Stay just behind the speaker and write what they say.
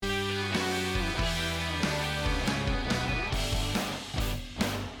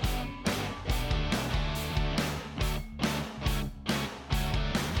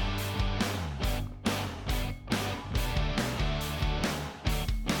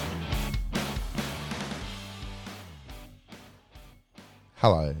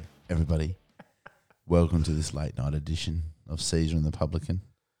Hello, everybody. Welcome to this late night edition of Caesar and the Publican.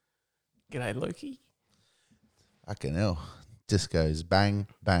 G'day, Loki. Fucking hell. Just goes bang,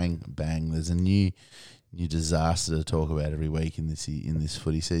 bang, bang. There's a new disaster to talk about every week in this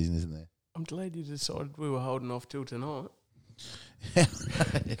footy season, isn't there? I'm glad you decided we were holding off till tonight. we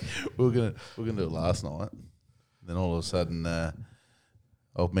were gonna do it last night. Then all of a sudden,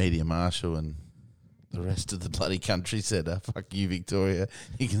 old Media Marshal and the rest of the bloody country said, fuck you, Victoria.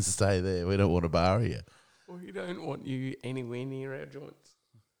 You can stay there. We don't want to bar you. Well, we don't want you anywhere near our joints.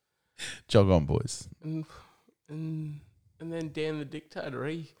 Jog on, boys. And then Dan the dictator,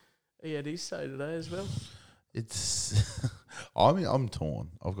 he had his say today as well. It's I'm torn.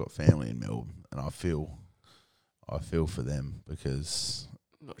 I've got family in Melbourne, and I feel for them because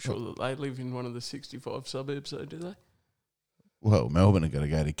Not sure that they live in one of the 65 suburbs, though, do they? well, Melbourne have got to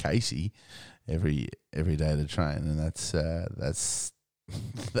go to Casey every day to train, and that's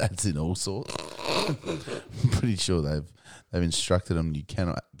that's in all sorts. I'm pretty sure they've instructed them you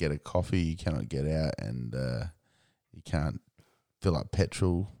cannot get a coffee, you cannot get out, and you can't fill up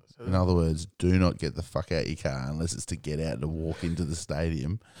petrol. In other words, do not get the fuck out your car unless it's to get out to walk into the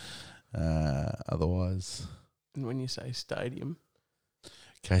stadium. Otherwise, And when you say stadium,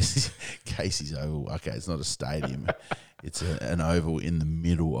 Casey's Oval. Okay, it's not a stadium. It's an oval in the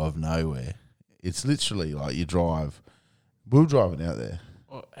middle of nowhere. It's literally like you drive. We were driving out there.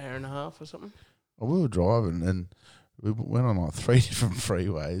 what, hour and a half or something? We were driving and we went on like 3 different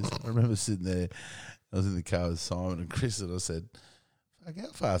freeways. I remember sitting there. I was in the car with Simon and Chris, and I said, "Fuck,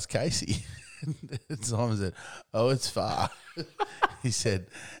 how far's Casey?" And Simon said, "Oh, it's far." He said,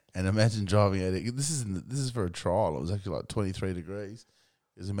 "And imagine driving out here. This is for a trial. It was actually like 23 degrees.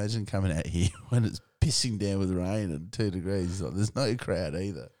 Because imagine coming out here when it's pissing down with rain and 2 degrees. He's like, there's no crowd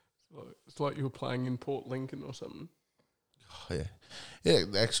either." It's like you were playing in Port Lincoln or something. Oh, yeah.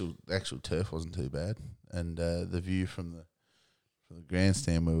 The actual turf wasn't too bad, and the view from the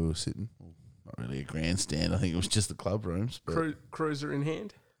grandstand where we were sitting. Well, not really a grandstand. I think it was just the club rooms. But Cruiser in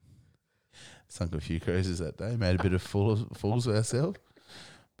hand. sunk a few cruises that day. Made a bit of fools of ourselves.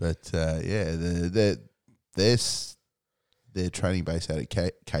 But their training base out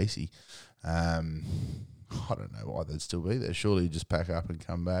at Casey. I don't know why they'd still be there. Surely you just pack up and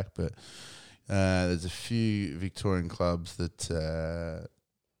come back. But there's a few Victorian clubs that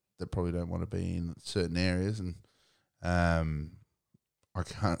probably don't want to be in certain areas, and I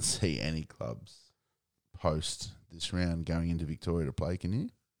can't see any clubs post this round going into Victoria to play. Can you?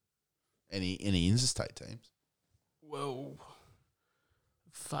 Any interstate teams? Well,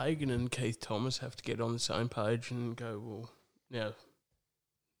 Fagan and Keith Thomas have to get on the same page and go, well, now,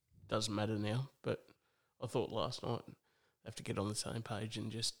 doesn't matter now, but I thought last night they have to get on the same page and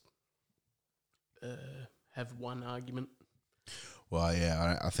just have one argument. Well,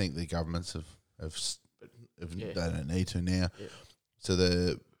 yeah, I think the governments have Yeah. they don't need to now. Yeah.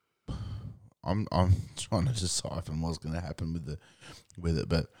 So I'm trying to decipher what's going to happen with it,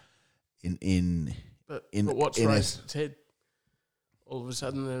 but But In- what's in a- raised its head? All of a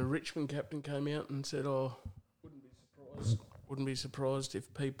sudden, the Richmond captain came out and said, "Oh, wouldn't be surprised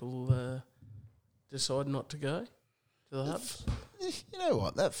if people decide not to go to the hub." you know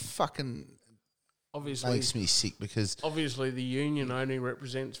what, that fucking Obviously, makes me sick because the union only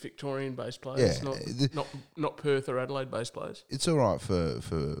represents Victorian-based players, Yeah, not Perth or Adelaide-based players. it's all right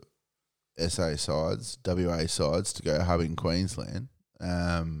for SA sides, WA sides to go hub in Queensland,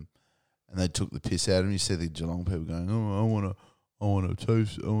 and they took the piss out of him. You see the Geelong people going, "Oh, I want a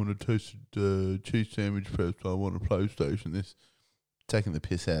toasted cheese sandwich first. I want a PlayStation." This taking the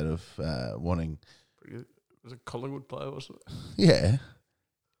piss out of wanting. It was a Collingwood player, wasn't it? Yeah,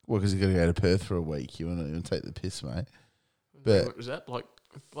 well, because you got to go to Perth for a week. You want to take the piss, mate. But What was that? Like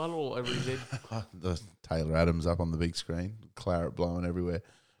blood all over his head. the Taylor Adams up on the big screen, claret blowing everywhere.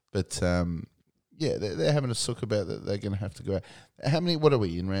 But yeah, they're having a sook about that. They're going to have to go out. How many? What are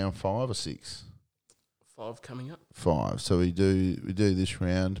we in round 5 or 6? 5 coming up. 5. So we do this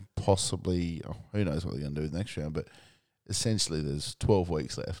round. Possibly, who knows what they're going to do next round? But essentially, there's 12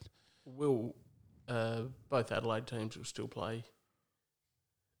 weeks left. Will both Adelaide teams will still play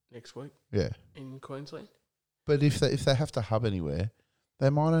next week Yeah. in Queensland? But if they have to hub anywhere, they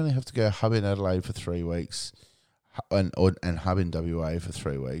might only have to go hub in Adelaide for 3 weeks, and hub in WA for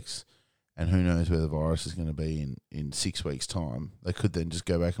 3 weeks, and who knows where the virus is going to be in 6 weeks' time. They could then just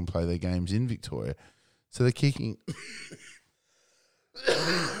go back and play their games in Victoria. So they're kicking.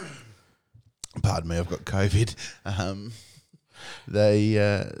 Pardon me, I've got COVID.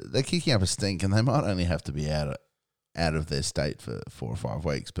 They're kicking up a stink, and they might only have to be out of their state for 4 or 5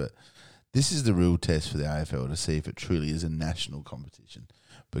 weeks, but This is the real test for the AFL to see if it truly is a national competition,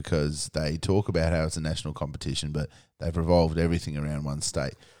 because they talk about how it's a national competition, but they've revolved everything around one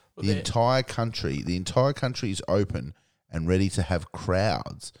state. Well, The entire country is open and ready to have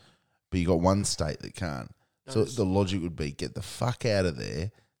crowds, but you got one state that can't. So the logic would be get the fuck out of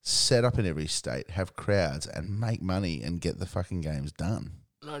there, set up in every state, have crowds, and make money and get the fucking games done.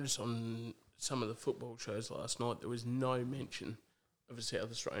 Notice on some of the football shows last night there was no mention of a South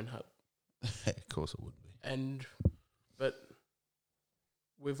Australian hub. Of course it would be. But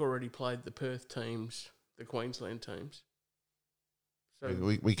we've already played the Perth teams, the Queensland teams. So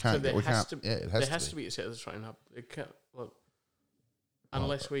we can't. So there we has can't. to, Yeah, it there has has to to be a South Australian hub. It can't,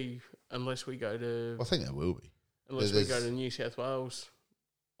 unless we go to. I think there will be. Unless we go to New South Wales,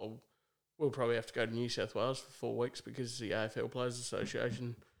 or we'll probably have to go to New South Wales for 4 weeks because the AFL Players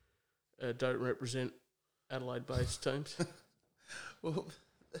Association don't represent Adelaide-based teams. Well,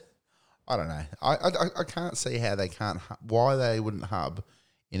 I don't know. I can't see how they can't. Why they wouldn't hub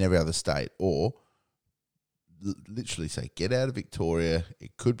in every other state, or literally say get out of Victoria.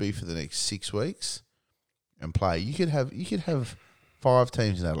 It could be for the next 6 weeks and play. You could have 5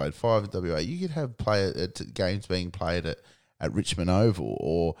 teams in Adelaide, 5 at WA. You could have games being played at Richmond Oval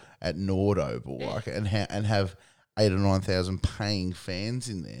or at Nord Oval, and have 8,000 or 9,000 paying fans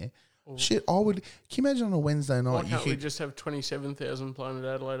in there. Shit, I would. Can you imagine on a Wednesday night? Why can't we just have 27,000 playing at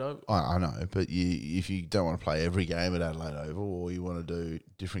Adelaide Oval? I know, but if you don't want to play every game at Adelaide Oval, or you want to do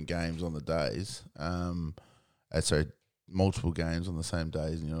different games on the days, multiple games on the same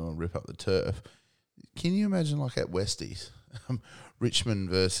days, and you want to rip up the turf. Can you imagine like at Westies, Western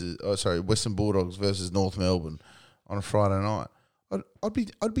Bulldogs versus North Melbourne on a Friday night?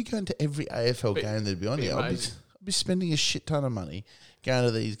 I'd be going to every AFL game that'd be on here. I'd be spending a shit ton of money going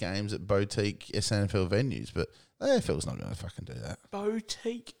to these games at boutique SNFL venues, but the AFL's not going to fucking do that.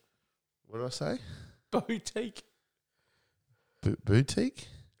 Boutique? What did I say? Boutique? Boutique?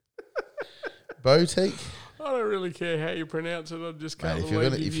 Boutique? I don't really care how you pronounce it. I just can't Mate,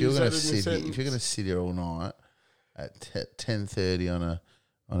 believe you're going to sit here all night at 10:30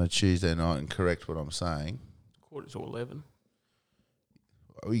 on a Tuesday night and correct what I'm saying, 11:15.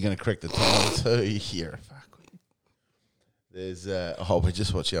 Are you going to correct the time too? Yeah, fuck. There's we're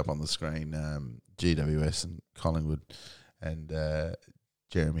just watching up on the screen GWS and Collingwood and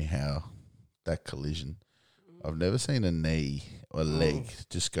Jeremy Howe, that collision. I've never seen a knee or leg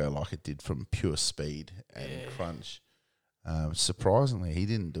just go like it did from pure speed and crunch. Surprisingly, he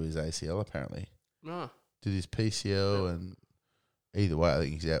didn't do his ACL apparently. No. Did his PCL, and either way, I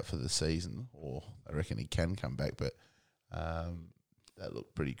think he's out for the season, or I reckon he can come back, but that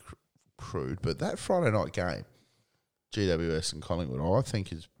looked pretty crude. But that Friday night game, GWS and Collingwood, I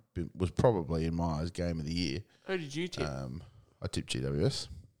think was probably, in my eyes, game of the year. Who did you tip? I tipped GWS.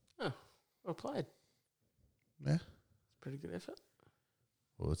 Oh, well played. Yeah. Pretty good effort.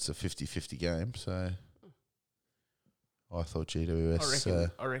 Well, it's a 50-50 game, so I thought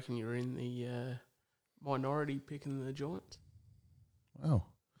GWS... I reckon you're in the minority picking the Giants. Well,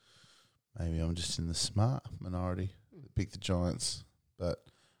 maybe I'm just in the smart minority that picked the Giants, but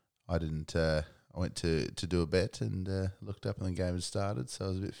I didn't... I went to do a bet and looked up and the game had started, so I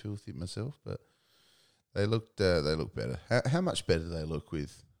was a bit filthy myself, but they look better. How much better do they look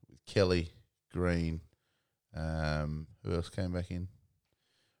with Kelly, Green? Who else came back in?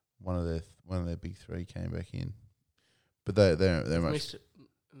 One of their big three came back in, but they're much. Missed it,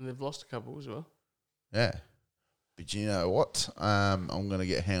 and they've lost a couple as well. Yeah, but you know what? I'm going to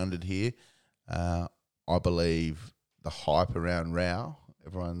get hounded here. I believe the hype around Rao.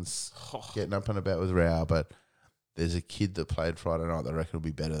 Everyone's getting up and about with Rao, but there's a kid that played Friday night that I reckon will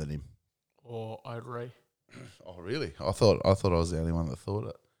be better than him. Oh, I agree. Oh, really? I thought I was the only one that thought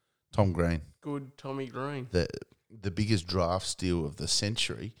it. Tom Green. Good Tommy Green. The biggest draft steal of the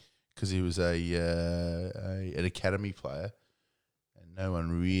century, because he was an academy player, and no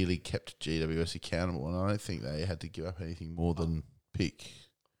one really kept GWS accountable, and I don't think they had to give up anything more than pick.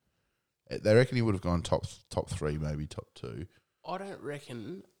 They reckon he would have gone top 3, maybe top 2. I don't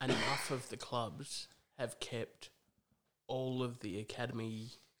reckon enough of the clubs have kept all of the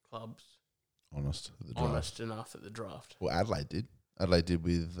academy clubs honest enough at the draft. Well, Adelaide did. Adelaide did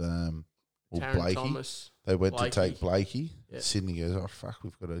with Blakey. Thomas. They went Blakey. to take Blakey. Yeah. Sydney goes, oh, fuck,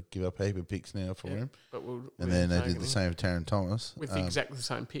 we've got to give up a heap of picks now for him. But and then they did the same with Taron Thomas. With exactly the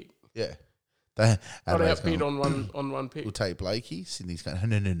same pick. Yeah. Got outbid on one pick. We'll take Blakey. Sydney's going,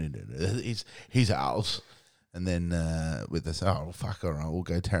 no. He's ours. And then with this, fuck, all right, we'll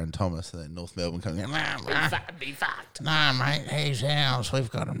go Taron Thomas. And then North Melbourne comes in, Be fucked. nah, mate, he's ours. We've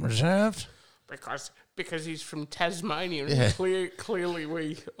got him reserved. Because because he's from Tasmania. And Yeah. clearly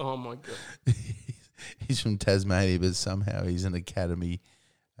we... Oh, my God. He's from Tasmania, but somehow he's an academy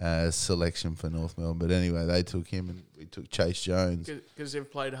selection for North Melbourne. But anyway, they took him and we took Chase Jones. Because they've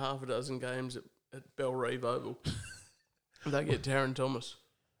played half a dozen games at Bellerive Oval. They get Darren Thomas.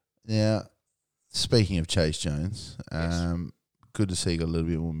 Now, speaking of Chase Jones, Yes. good to see he got a little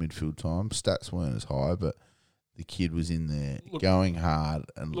bit more midfield time. Stats weren't as high, but the kid was in there going hard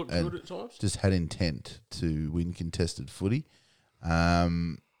and Looked good at times. just had intent to win contested footy.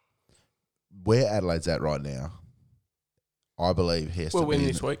 Where Adelaide's at right now, I believe he has We'll to win be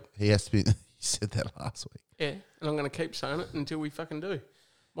this week. He has to be. You said that last week. Yeah, and I'm going to keep saying it until we fucking do.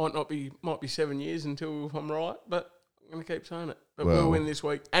 Might be 7 years until I'm right, but I'm going to keep saying it. But Well- we'll win this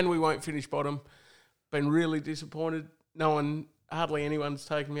week, and we won't finish bottom. Been really disappointed. Hardly anyone's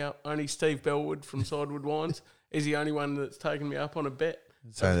taken me up. Only Steve Bellwood from Sidewood Wines is the only one that's taken me up on a bet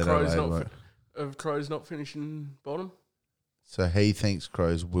Say that Crows Adelaide not won't. of Crows not finishing bottom. So he thinks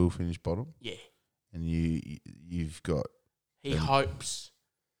Crows will finish bottom, Yeah, and you've got he hopes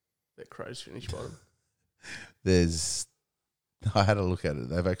that Crows finish bottom. there's. I had a look at it.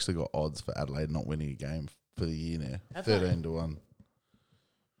 They've actually got odds for Adelaide not winning a game for the year now. Have they? 13 to 1.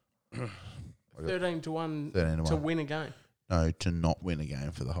 13 to 1 13 to to 1. win a game. No, to not win a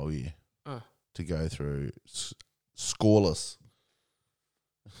game for the whole year. Oh. To go through scoreless.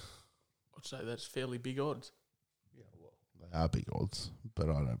 I'd say that's fairly big odds. They are big odds, but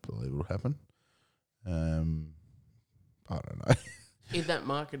I don't believe it'll happen. I don't know. In that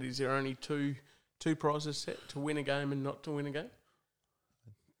market, is there only two prizes set to win a game and not to win a game?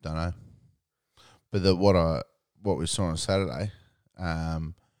 Don't know. But what we saw on Saturday,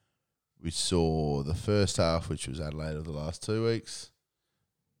 we saw the first half, which was Adelaide of the last 2 weeks.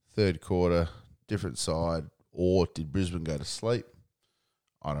 Third quarter, different side. Or did Brisbane go to sleep?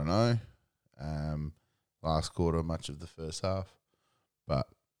 I don't know. Last quarter, much of the first half. But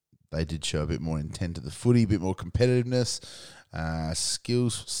they did show a bit more intent to the footy, a bit more competitiveness.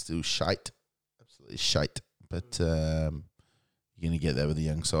 Skills still shite. Absolutely shite. But you're going to get that with the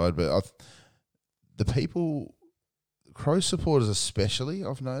young side. But the people, Crows supporters especially,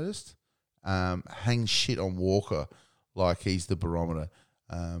 I've noticed, hang shit on Walker like he's the barometer.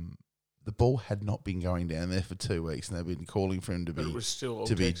 The ball had not been going down there for 2 weeks, and they've been calling for him to But be it was still all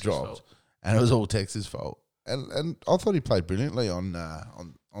to be Texas dropped, fault. and it was all Texas' fault. And I thought he played brilliantly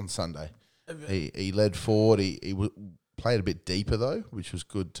on Sunday. He led forward. He played a bit deeper though, which was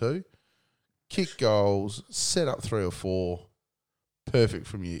good too. Kick goals, set up 3 or 4, perfect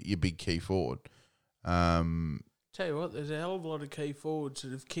from your big key forward. Tell you what, there's a hell of a lot of key forwards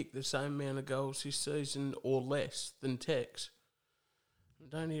that have kicked the same amount of goals this season or less than Tex. I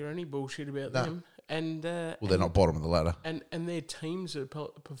don't hear any bullshit about No. them. And Well, they're not bottom of the ladder. And their teams are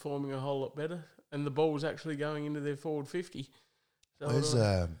performing a whole lot better. And the ball's actually going into their forward 50. So Where's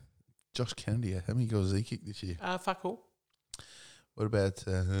Josh Kennedy? How many goals has he kicked this year? fuck all. What about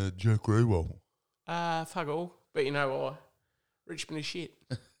Jack Rewell? Fuck all. But you know why? Richmond is shit.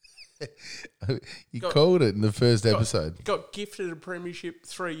 You called it in the first episode. Got gifted a premiership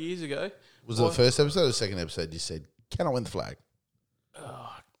 3 years ago. Was it the first episode or the second episode? You said, cannot win the flag.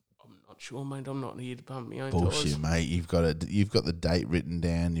 I'm not sure, mate. I'm not here to pump my own Bullshit, tires. mate. You've got the date written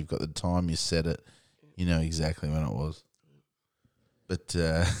down. You've got the time you said it. You know exactly when it was. But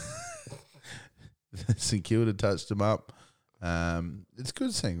St Kilda touched them up. It's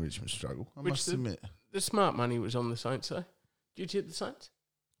good seeing Richmond struggle, I must admit. The smart money was on the Saints, though. Did you tip the Saints?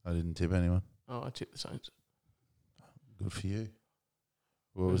 I didn't tip anyone. Oh, I tipped the Saints. Good for you.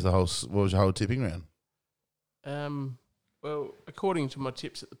 What was your whole tipping round? Well, according to my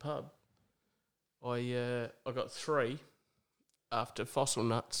tips at the pub, I got 3 after Fossil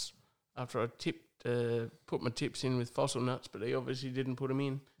Nuts. After I put my tips in with Fossil Nuts, but he obviously didn't put them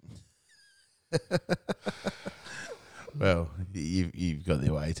in. Well, you've got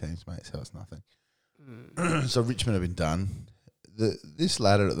the away teams, mate, so it's nothing. Mm. So Richmond have been done. This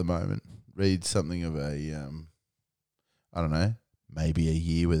ladder at the moment reads something of a, I don't know, maybe a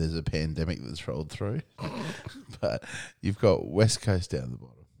year where there's a pandemic that's rolled through. But you've got West Coast down the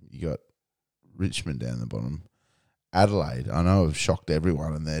bottom. You got Richmond down the bottom. Adelaide, I know I've shocked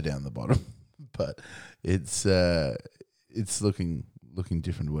everyone and they're down the bottom. But it's looking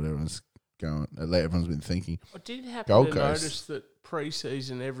different to what everyone's been thinking. I did happen Gold to Coast. notice that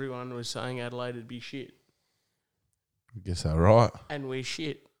pre-season everyone was saying Adelaide would be shit. I guess they're right. And we're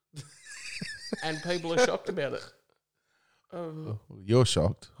shit. And people are shocked about it. You're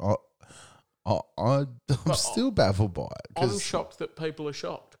shocked. I'm still baffled by it. I'm shocked that people are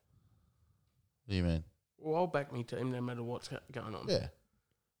shocked. What do you mean? Well, I'll back me team no matter what's going on. Yeah.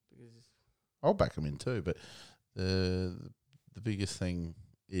 Because I'll back them in too. But the biggest thing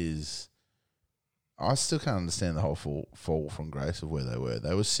is I still can't understand the whole fall from grace of where they were.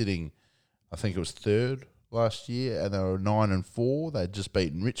 They were sitting, I think it was third last year, and they were 9-4. They'd just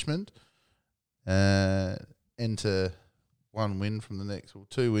beaten Richmond. Enter one win from the next, or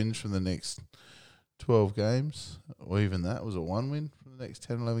 2 wins from the next 12 games, or even that was a 1 win from the next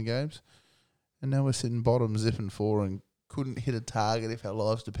 10, 11 games. And now we're sitting bottom, zipping 4, and couldn't hit a target if our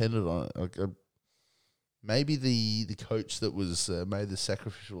lives depended on it. Like, maybe the coach that was made the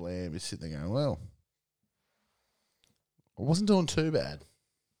sacrificial lamb is sitting there going, well, I wasn't doing too bad.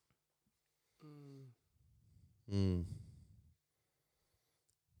 Don't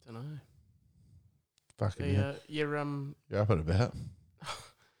know. Fucking you're up and about.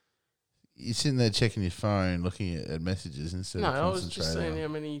 You're sitting there checking your phone, looking at messages instead of concentrating. I was just saying how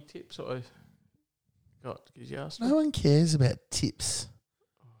many tips I got because you asked me. No one cares about tips.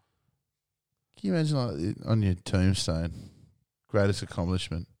 Can you imagine, like, on your tombstone, greatest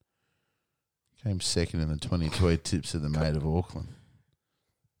accomplishment, came second in the 2020 tips of the Maid of Auckland?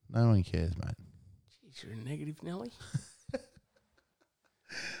 No one cares, mate. Jeez, you're a negative Nelly.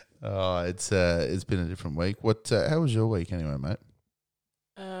 Oh, it's been a different week. How was your week anyway, mate?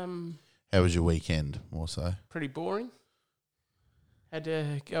 How was your weekend, more so? Pretty boring. Had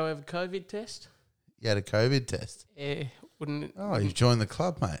to go have a COVID test. You had a COVID test? Yeah, you've joined the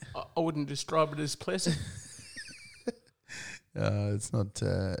club, mate. I wouldn't describe it as pleasant. It's not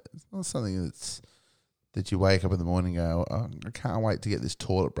something that you wake up in the morning and go, oh, I can't wait to get this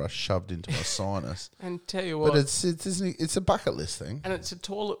toilet brush shoved into my sinus. And tell you what, but it's a bucket list thing. And it's a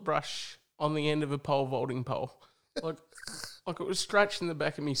toilet brush on the end of a pole vaulting pole, like it was scratching the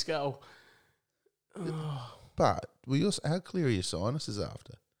back of my skull. Oh. But how clear are your sinuses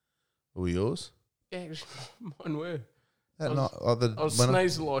after? Were yours? Yeah, actually, mine were. I was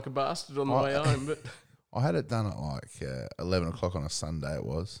sneezing like a bastard on the way home, but I had it done at like 11 o'clock on a Sunday. It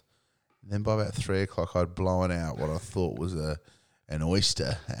was. And then by about 3 o'clock, I'd blown out what I thought was an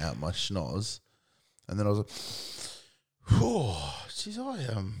oyster out my schnoz, and then I was like, "Oh, geez, I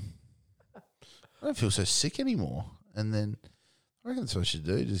don't feel so sick anymore." And then I reckon that's what I should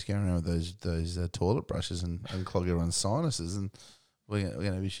do: just go around with those toilet brushes and unclog everyone's sinuses, and we're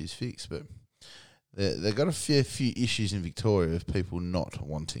gonna have issues fixed. But they've got a fair few issues in Victoria of people not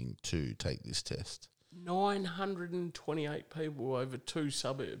wanting to take this test. 928 people over 2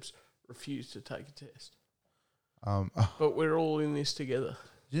 suburbs refused to take a test. But we're all in this together.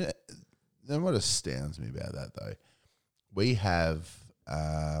 Yeah, then what astounds me about that, though, we have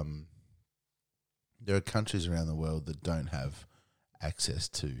there are countries around the world that don't have access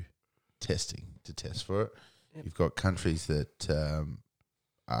to testing to test for it. Yep. You've got countries that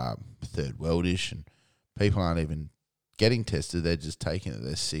are third worldish, and people aren't even getting tested. They're just taking it.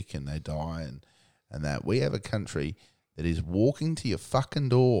 They're sick and they die, and that. We have a country that is walking to your fucking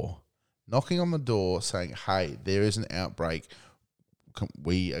door, knocking on the door, saying, "Hey, there is an outbreak.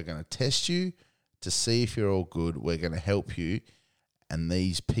 We are going to test you to see if you're all good. We're going to help you." And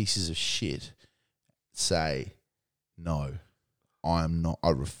these pieces of shit say, "No, I am not. I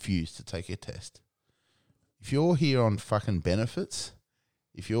refuse to take a test." If you're here on fucking benefits,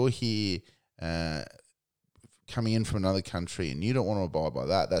 if you're here coming in from another country and you don't want to abide by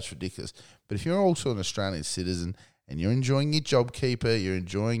that, that's ridiculous. But if you're also an Australian citizen and you're enjoying your JobKeeper, you're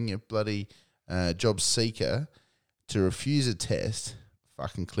enjoying your bloody job seeker, to refuse a test,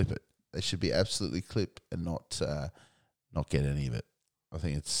 fucking clip it. They should be absolutely clipped and not get any of it. I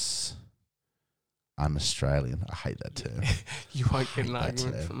think it's un-Australian. I hate that term. You won't get an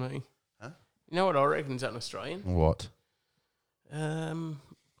argument from me. Huh? You know what I reckon's un-Australian? What?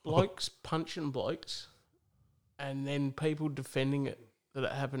 Blokes punching blokes, and then people defending it that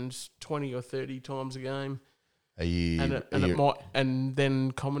it happens 20 or 30 times a game. And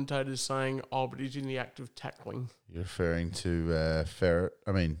then commentators saying, "Oh, but he's in the act of tackling." You're referring to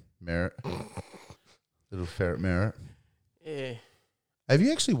Merritt, little ferret Merritt. Yeah. Have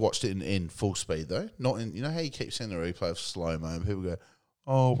you actually watched it in full speed though? Not in. You know how you keep seeing the replay of slow mo, and people go,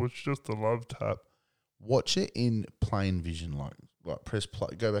 "Oh, well, it's just a love tap." Watch it in plain vision, like press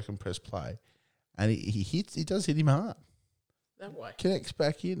play. Go back and press play, and he does hit him hard. That way connects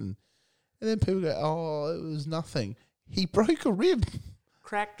back in. And then people go, "Oh, it was nothing." He broke a rib.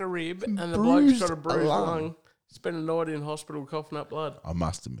 Cracked a rib, and the bloke's got a bruised lung. Spent a night in hospital coughing up blood. I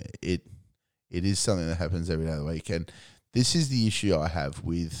must admit, it is something that happens every day of the week. And this is the issue I have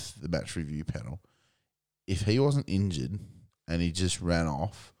with the match review panel. If he wasn't injured and he just ran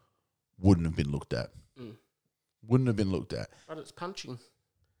off, wouldn't have been looked at. Wouldn't have been looked at. But it's punching.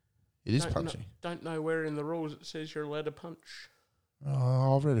 It is punching. Don't know where in the rules it says you're allowed to punch.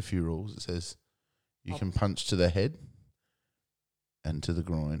 Oh, I've read a few rules. It says you can punch to the head and to the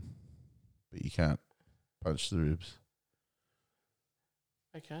groin, but you can't punch to the ribs.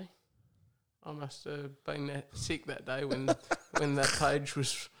 Okay. I must have been sick that day when when that page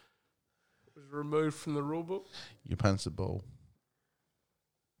was removed from the rule book. You punch the ball.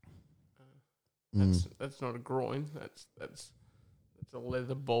 That's not a groin. That's a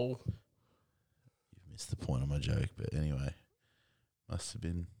leather ball. You've missed the point of my joke, but anyway, must have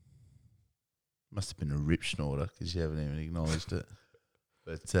been a rip snorter because you haven't even acknowledged it.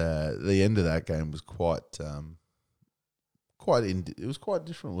 But the end of that game was quite it was quite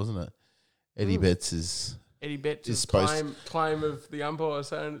different, wasn't it? Eddie Betts' claim of the umpire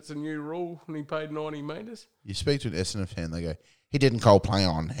saying it's a new rule and he paid 90 metres. You speak to an Essendon fan, they go, he didn't call play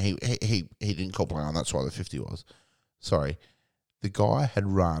on. He didn't call play on. That's why the 50 was. Sorry. The guy had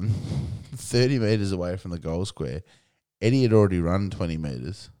run 30 metres away from the goal square. Eddie had already run 20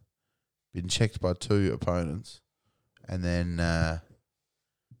 metres, been checked by 2 opponents, and then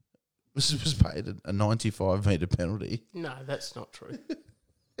was paid a 95-metre penalty. No, that's not true.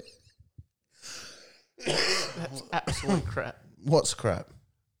 That's absolute crap. What's crap?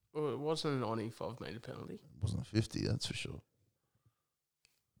 Well, it wasn't a 95-metre penalty. It wasn't a 50, that's for sure.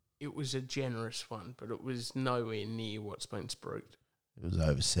 It was a generous one, but it was nowhere near what's been spruiked. It was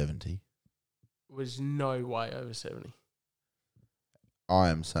over 70. It was no way over 70. I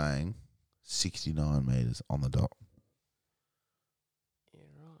am saying 69 metres on the dot. Yeah,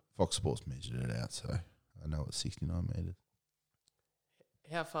 right. Fox Sports measured it out, so I know it's 69 metres.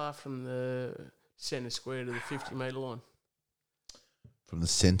 How far from the centre square to the 50-metre line? From the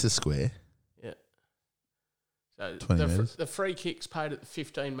centre square? Yeah. So 20 metres? The free kick's paid at the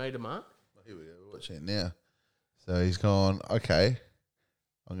 15-metre mark. Oh, here we go. We're watching it now. So he's gone, okay,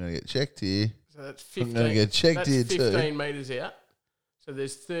 I'm going to get checked here. So that's 15. I'm going to get checked here too. 15 metres out. So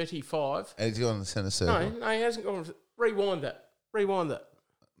there's 35. And he's gone in the centre circle. No, he hasn't gone. Rewind that.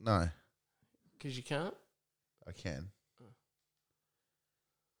 No. Because you can't. I can.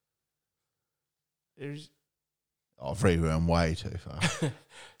 I've rerun way too far.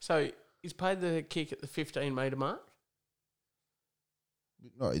 So he's paid the kick at the 15-metre mark?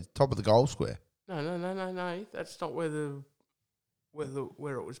 No, it's top of the goal square. No. That's not where it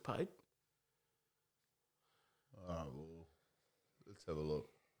was paid. All right, well, let's have a look.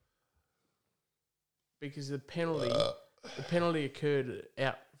 Because the penalty occurred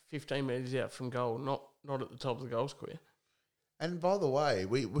out 15 metres out from goal, not at the top of the goal square. And by the way,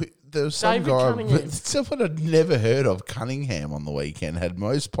 we there was some David guy, Cunningham. someone I'd never heard of, Cunningham, on the weekend, had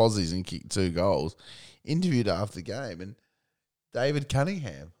most posies and kicked 2 goals. Interviewed after the game, and David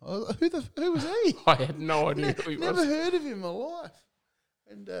Cunningham. Who was he? I had no idea who he was. Never heard of him in my life.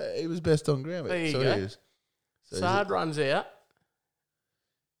 And he was best on ground. There you so go. he is. So Sard runs out.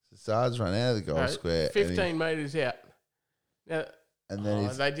 Sard's run out of the goal square. 15 metres out. Now, and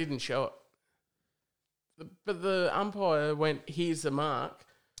then they didn't show it. But the umpire went, here's the mark,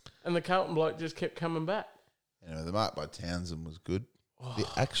 and the Carlton bloke just kept coming back. Anyway, the mark by Townsend was good. The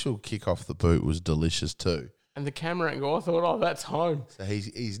actual kick off the boot was delicious too. And the camera angle, I thought, that's home. So he's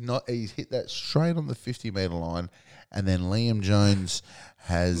hit that straight on the 50-metre line, and then Liam Jones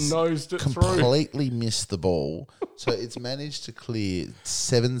has nosed it completely missed the ball. So it's managed to clear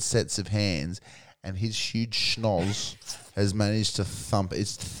 7 sets of hands, and his huge schnoz has managed to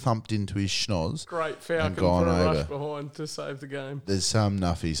thumped into his schnoz. Great Falcon gone for a over. rush behind to save the game. There's some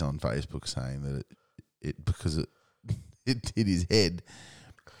nuffies on Facebook saying that it because it hit his head,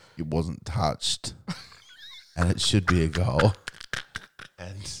 it wasn't touched, and it should be a goal.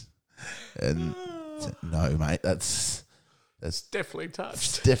 And no, mate, that's definitely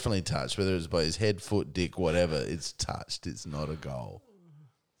touched. Definitely touched. Whether it's by his head, foot, dick, whatever, it's touched. It's not a goal.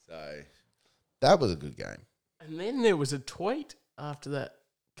 So that was a good game. And then there was a tweet after that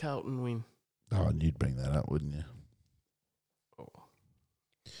Carlton win. Oh, and you'd bring that up, wouldn't you? Oh.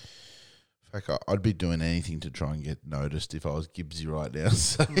 In fact, I'd be doing anything to try and get noticed if I was Gibbsy right now.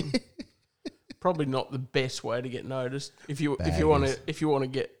 So. Probably not the best way to get noticed if you want to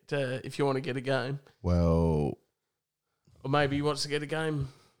get a game. Well, or maybe he wants to get a game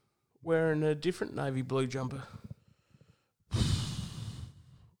wearing a different navy blue jumper.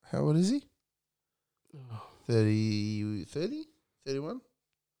 How old is he? Oh. 30, 31?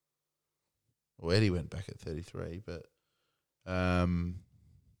 Well, Eddie went back at 33, but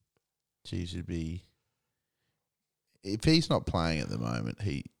geez, it'd be if he's not playing at the moment,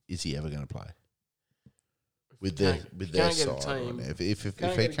 is he ever going to play? With their side, team, if he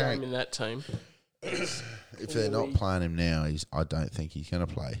can't game in that team, if they're not playing him now, I don't think he's going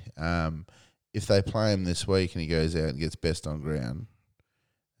to play. if they play him this week and he goes out and gets best on ground,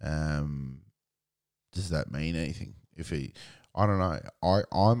 does that mean anything? I don't know.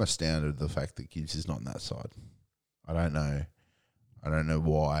 I'm astounded at the fact that Gibbs is not on that side. I don't know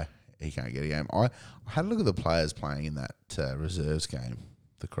why he can't get a game. I had a look at the players playing in that reserves game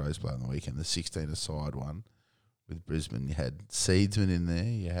the Crows played on the weekend, the 16-a-side one with Brisbane. You had Seedsman in there.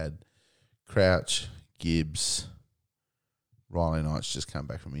 You had Crouch, Gibbs, Riley Knight's just come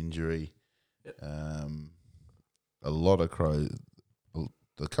back from injury. Yep. A lot of Crows,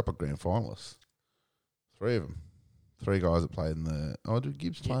 a couple of grand finalists, 3 of them. 3 guys that played in the... Oh, did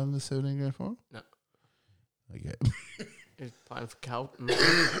Gibbs play in the 17 grand final? No. Okay. He's playing for Carlton.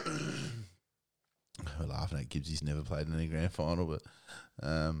 We're laughing at Gibbs. He's never played in any grand final, but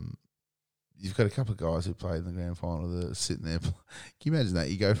you've got a couple of guys who played in the grand final that are sitting there. Can you imagine that?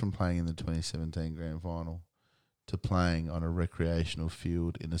 You go from playing in the 2017 grand final to playing on a recreational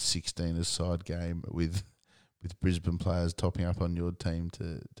field in a 16-a-side game with Brisbane players topping up on your team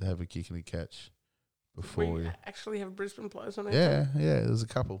to have a kick and a catch before we you. actually have Brisbane players on our Yeah, team? yeah, there's a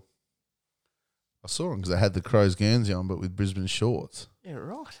couple. I saw them because they had the Crows Guernsey on, but with Brisbane shorts. Yeah,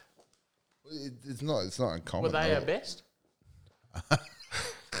 right. It's not uncommon. Were they our best?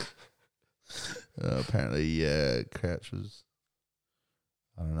 Apparently, Crouch was...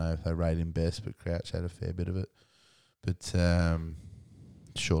 I don't know if they rate him best, but Crouch had a fair bit of it. But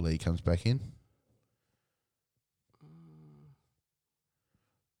surely he comes back in.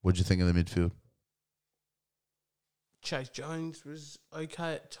 What'd you think of the midfield? Chase Jones was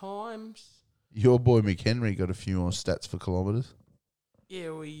okay at times. Your boy McHenry got a few more stats for kilometres.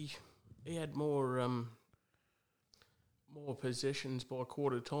 Yeah, he had more possessions by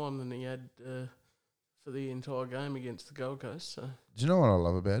quarter time than he had for the entire game against the Gold Coast. So Do you know what I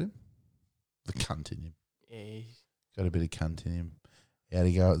love about him? The cunt in him. yeah, Got a bit of cunt in him. He had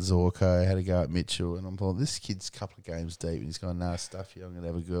to go at Zorko, had to go at Mitchell, and I'm thought this kid's a couple of games deep, and he's going, "Nah, stuff you. I'm going to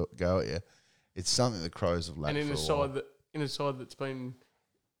have a go at you." It's something the Crows have lacked. and in a side that's been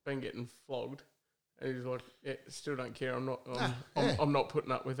getting flogged, and he's like, "Yeah, still don't care. I'm not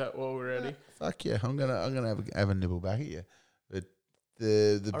putting up with that while we're at it." Fuck yeah, I'm gonna have a nibble back at you. But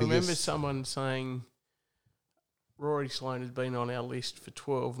the I remember someone saying Rory Sloane has been on our list for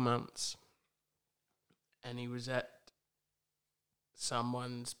 12 months, and he was at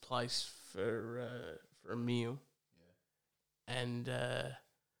someone's place for a meal, and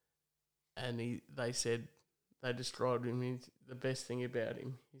they said they described him. The best thing about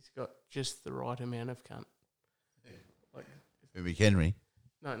him, he's got just the right amount of cunt. Yeah. Like McHenry.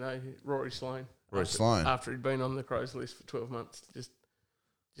 No, Rory Sloane. Sloane. After he'd been on the Crows list for 12 months,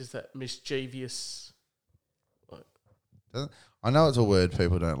 just that mischievous. I know it's a word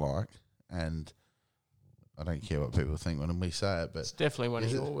people don't like, and I don't care what people think when we say it, but It's definitely one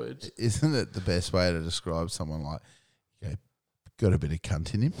of your words. Isn't it the best way to describe someone like, got a bit of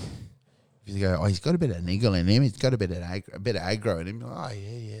cunt in him? If you go, oh, he's got a bit of niggle in him, he's got a bit of aggro in him. Oh,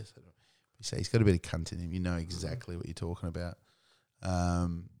 yeah. So you say he's got a bit of cunt in him, you know exactly what you're talking about.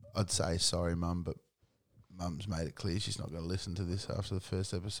 I'd say sorry, Mum, but Mum's made it clear she's not going to listen to this after the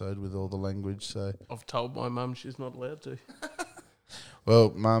first episode with all the language. So I've told my mum she's not allowed to.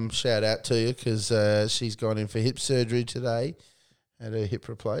 Well, Mum, shout out to you because she's gone in for hip surgery today, had her hip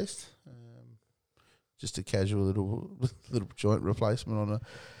replaced. Just a casual little joint replacement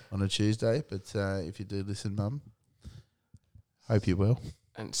on a Tuesday. But if you do listen, Mum, hope you're well.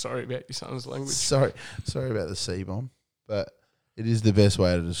 And sorry about your son's language. Sorry about the C-bomb, but it is the best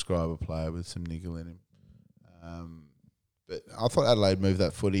way to describe a player with some niggle in him. But I thought Adelaide moved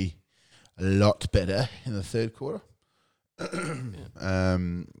that footy a lot better in the third quarter. But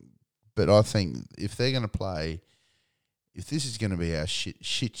I think if they're going to play, if this is going to be our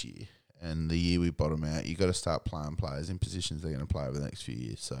shit year and the year we bottom out, you got to start playing players in positions they're going to play over the next few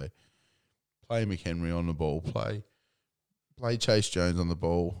years. So play McHenry on the ball, play Chase Jones on the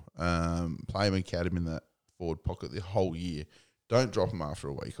ball, play McAdam in that forward pocket the whole year. Don't drop him after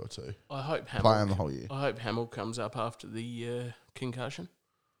a week or two. I hope play him the whole year. I hope Hamill comes up after the concussion.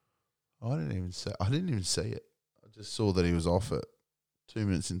 I didn't even see it. I just saw that he was off it 2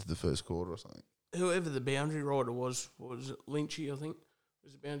 minutes into the first quarter or something. Whoever the boundary rider was it Lynchy, I think,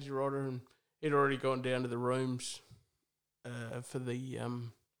 was the boundary rider, and he'd already gone down to the rooms for the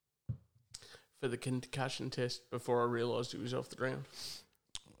concussion test before I realised he was off the ground.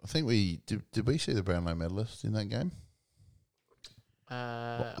 I think did we see the Brownlow medalist in that game?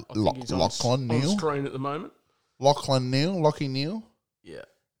 I think he's on screen at the moment. Lachie Neale. Yeah.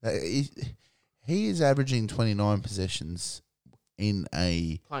 He is averaging 29 possessions in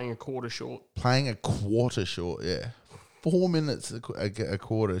playing a quarter short. Yeah. 4 minutes a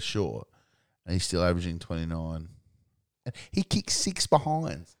quarter short. and he's still averaging 29. And he kicked 6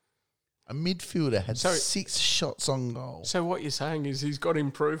 behinds. A midfielder had 6 shots on goal. So what you're saying is he's got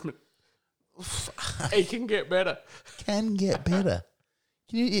improvement. He can get better. Can get better.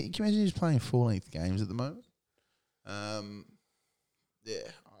 Can you imagine he's playing 14th games at the moment?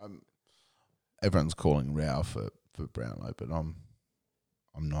 Everyone's calling Rao for Brownlow, but I'm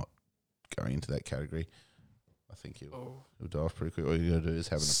not going into that category. I think he'll die off pretty quick. All you got to do is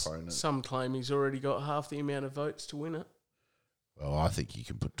have an opponent. Some claim he's already got half the amount of votes to win it. Well, I think you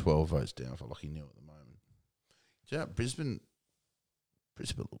can put 12 votes down for Lachie Neale at the moment. Do you know, Brisbane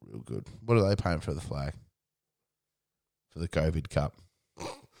look real good. What are they paying for the flag? For the COVID Cup.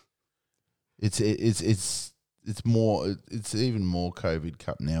 It's even more COVID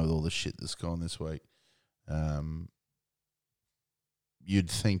Cup now with all the shit that's gone this week.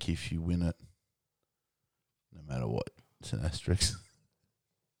 You'd think if you win it, no matter what, it's an asterisk.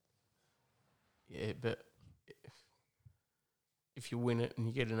 Yeah, but if you win it and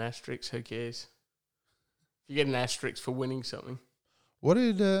you get an asterisk, who cares? If you get an asterisk for winning something. What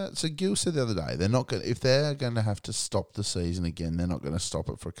did so Gil said the other day? They're not going. If they're going to have to stop the season again, they're not going to stop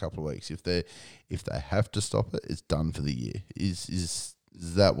it for a couple of weeks. If they have to stop it, it's done for the year. Is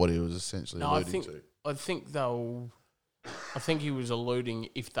that what he was essentially alluding to? I think he was alluding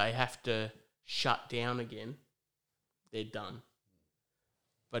if they have to shut down again, they're done.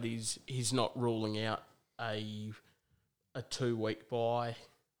 But he's not ruling out a 2-week bye,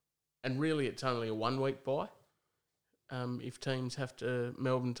 and really it's only a 1-week bye. If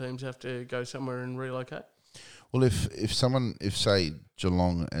Melbourne teams have to go somewhere and relocate. Well, if say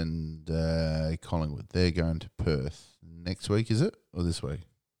Geelong and Collingwood, they're going to Perth next week, is it, or this week?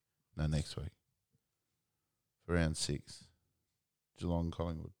 No, next week. For round 6, Geelong,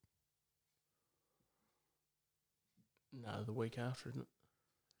 Collingwood. No, the week after, isn't it?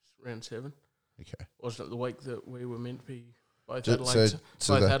 It's round 7. Okay. Wasn't it the week that we were meant to be? Both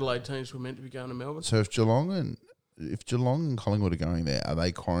Adelaide teams were meant to be going to Melbourne. So if Geelong and Collingwood are going there, are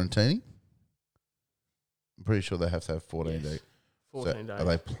they quarantining? I'm pretty sure they have to have 14 days. 14 days. Are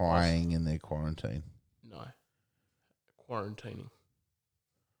they playing in their quarantine? No. Quarantining.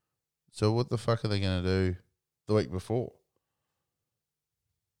 So what the fuck are they going to do the week before?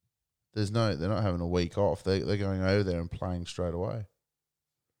 They're not having a week off. They're going over there and playing straight away.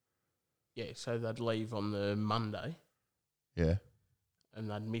 Yeah, so they'd leave on the Monday. Yeah.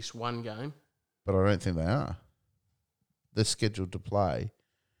 And they'd miss one game. But I don't think they are. They're scheduled to play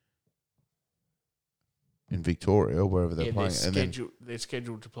in Victoria or wherever they're playing. They're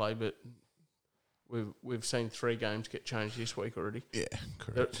scheduled to play, but we've seen 3 games get changed this week already. Yeah,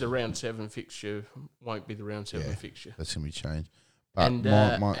 correct. The round 7 fixture won't be the round 7 fixture. That's going to be changed. But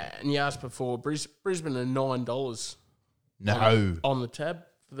and you asked before, Brisbane are $9 on the tab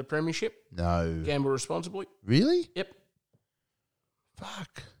for the premiership. No. Gamble responsibly. Really? Yep.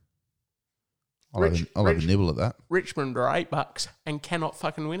 Fuck. I'll have a nibble at that. Richmond are $8 and cannot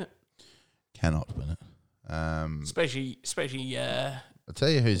fucking win it. Cannot win it. Especially. I'll tell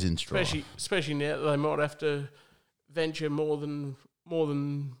you who's in strife. Especially now they might have to venture more than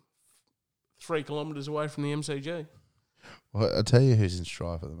 3 kilometres away from the MCG. Well, I'll tell you who's in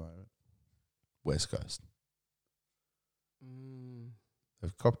strife at the moment. West Coast.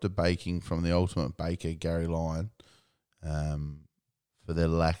 They've copped a baking from the ultimate baker, Gary Lyon, for their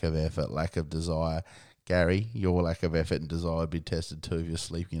lack of effort, lack of desire. Gary, your lack of effort and desire would be tested too if you're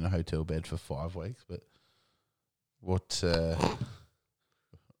sleeping in a hotel bed for 5 weeks. But what...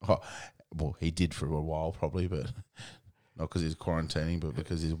 well, he did for a while probably, but... Not because he's quarantining, but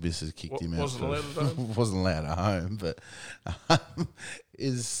because his missus kicked him out. Wasn't allowed at home. Wasn't allowed at home, but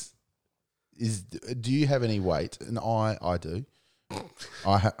do you have any weight? And I do.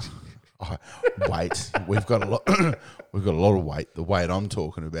 Weight. We've got a lot. We've got a lot of weight. The weight I'm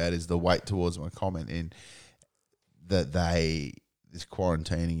talking about is the weight towards my comment in that this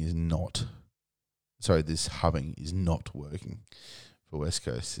quarantining is not. Sorry, this hubbing is not working for West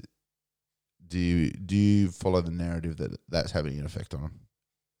Coast. Do you follow the narrative that that's having an effect on them?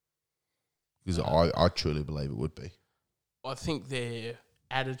 Because I truly believe it would be. I think their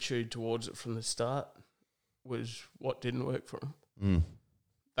attitude towards it from the start was what didn't work for them. Mm.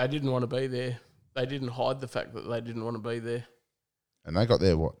 They didn't want to be there. They didn't hide the fact that they didn't want to be there. And they got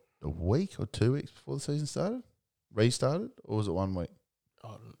there, what, a week or 2 weeks before the season started? Restarted? Or was it 1 week? I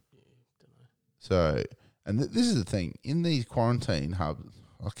don't know. So, and this is the thing. In these quarantine hubs,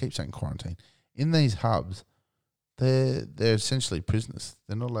 I keep saying quarantine. In these hubs, they're essentially prisoners.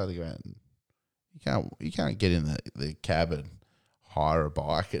 They're not allowed to go out. You can't get in the cab and hire a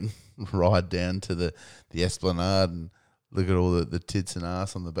bike and ride down to the Esplanade and look at all the tits and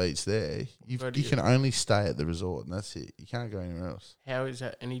ass on the beach there. You can only stay at the resort, and that's it. You can't go anywhere else. How is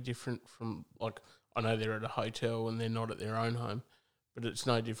that any different from, like, I know they're at a hotel and they're not at their own home, but it's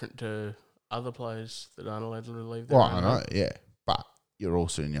no different to other players that aren't allowed to leave their own home. Yeah. But you're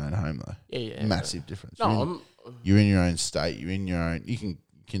also in your own home, though. Yeah. Massive difference. No, you're in your own state. You're in your own. You can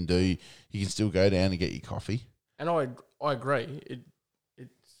still go down and get your coffee. And I agree.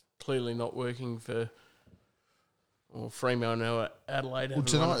 It's clearly not working for Fremantle, Adelaide. Well,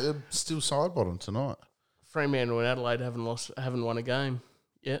 tonight they're still side bottom tonight. Fremantle and Adelaide haven't won a game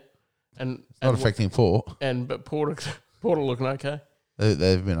yet, and it's not affecting Port. But Port are looking okay.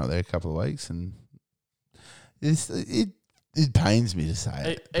 They've been up there a couple of weeks, and it pains me to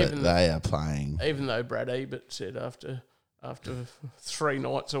say it, but they are playing. Even though Brad Ebert said after 3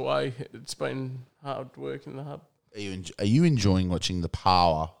 nights away, it's been hard work in the hub. Are you enjoying watching the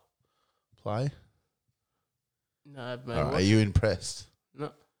Power play? No, mate. Are you impressed?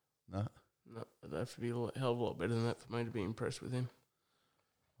 No. That'd have to be a hell of a lot better than that for me to be impressed with him.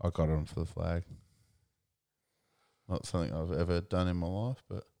 I got on for the flag. Not something I've ever done in my life,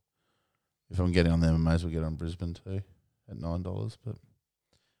 but if I'm getting on them, I may as well get on Brisbane too at $9. But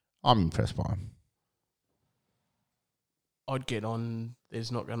I'm impressed by him. I'd get on.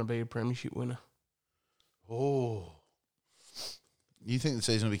 There's not going to be a premiership winner. Oh, you think the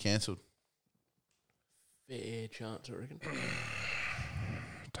season will be cancelled? Fair chance, I reckon.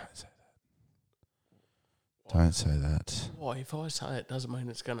 Don't say that. Don't say that. Why? If I say it, doesn't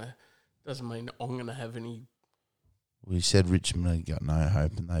mean I'm gonna have any. We said Richmond had got no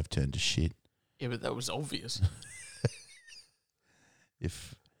hope, and they've turned to shit. Yeah, but that was obvious.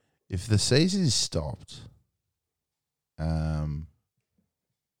 If the season is stopped,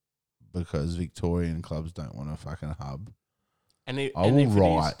 because Victorian clubs don't want a fucking hub,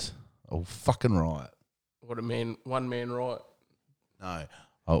 I'll fucking riot. What a man! One man riot. No.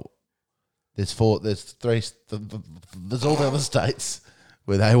 There's all the other states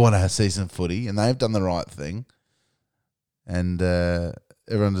where they want to have season footy, and they've done the right thing. And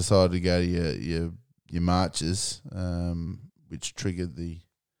everyone decided to go to your marches, which triggered the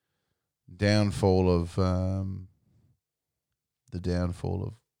downfall of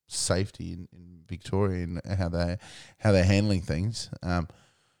safety in Victoria and how they're handling things.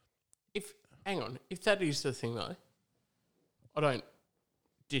 If that is the thing though, I don't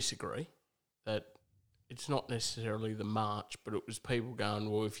disagree that it's not necessarily the march, but it was people going,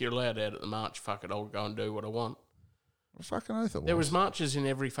 well, if you're allowed out at the march, fuck it, I'll go and do what I want. Well, fucking oath it was. There was marches in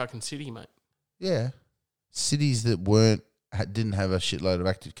every fucking city, mate. Yeah. Cities that didn't have a shitload of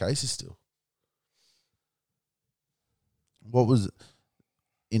active cases still. What was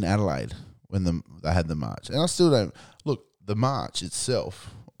in Adelaide when they had the march? And I still don't... Look, the march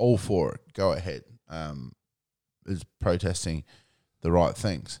itself, all for it, go ahead, is protesting the right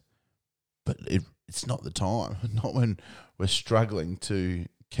things. But it's not the time. Not when we're struggling to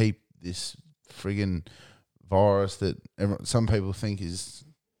keep this friggin' virus that some people think is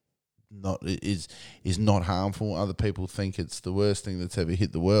not harmful. Other people think it's the worst thing that's ever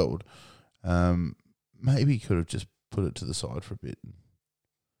hit the world. Maybe could have just put it to the side for a bit.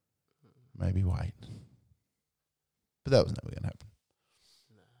 Maybe wait. But that was never going to happen.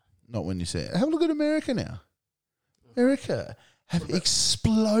 No. Not when you say, have a look at America now. America have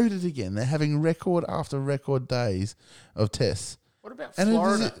exploded again. They're having record after record days of tests. What about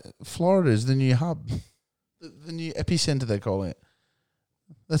Florida? Florida is the new hub. The new epicenter, they're calling it.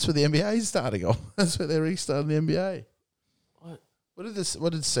 That's where the NBA is starting off. That's where they're restarting the NBA. What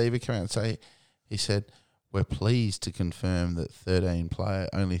did Seaver come out and say? He said, we're pleased to confirm that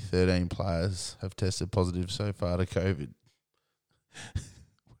only 13 players have tested positive so far to COVID.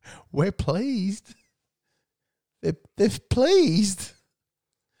 We're pleased. They're pleased.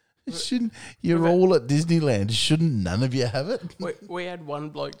 You're all at Disneyland. Shouldn't none of you have it? We had one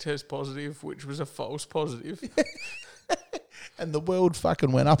bloke test positive, which was a false positive. And the world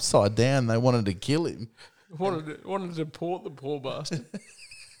fucking went upside down. They wanted to kill him. Wanted to deport the poor bastard.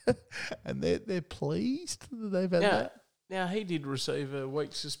 And they're pleased that they've had that. Now, he did receive a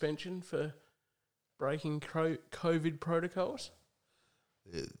week's suspension for breaking COVID protocols.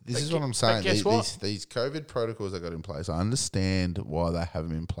 This is what I'm saying. These COVID protocols they got in place, I understand why they have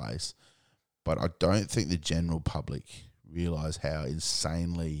them in place, but I don't think the general public realise how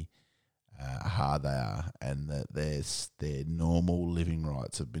insanely hard they are, and that their normal living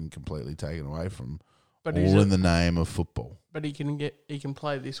rights have been completely taken away from, all in the name of football. But he can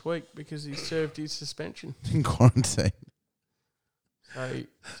play this week because he served his suspension in quarantine.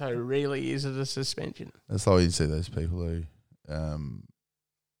 So really, is it a suspension? That's why you see those people who.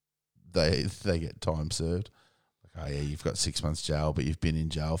 They get time served. oh yeah, you've got 6 months jail, but you've been in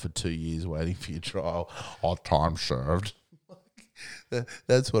jail for 2 years waiting for your trial. Oh, time served.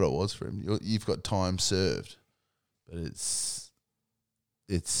 That's what it was for him. You've got time served, but it's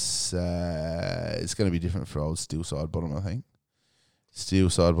going to be different for old Steel Sidebottom, I think. Steel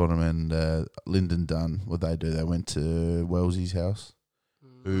Sidebottom and Lyndon Dunn, what they do, they went to Wellesley's house,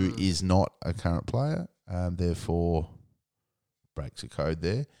 who is not a current player, therefore breaks a code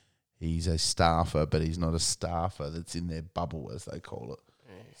there. He's a staffer, but he's not a staffer that's in their bubble, as they call it.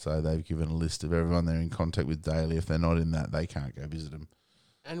 Yeah. So they've given a list of everyone they're in contact with daily. If they're not in that, they can't go visit them.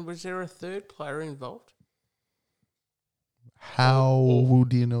 And was there a third player involved? How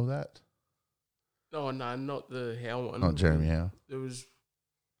do you know that? Oh, no, not the Howe one. Not Jeremy Howe. There was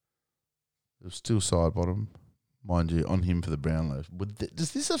still Sidebottom, mind you, on him for the Brownlow.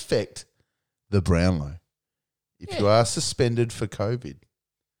 Does this affect the Brownlow? If you are suspended for COVID?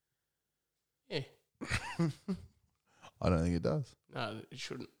 Yeah. I don't think it does. No, it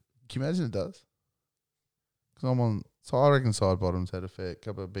shouldn't. Can you imagine it does? Because so I reckon Sidebottom's had a fair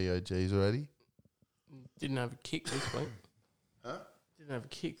couple of BOGs already. Didn't have a kick this week. Huh? Didn't have a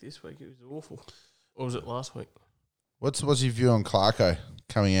kick this week. It was awful. Or was it last week? What's your view on Clarko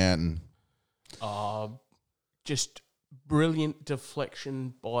coming out and... just brilliant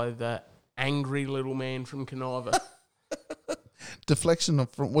deflection by that angry little man from Conniva. Deflection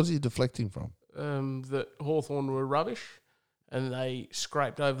from... What's he deflecting from? That Hawthorn were rubbish and they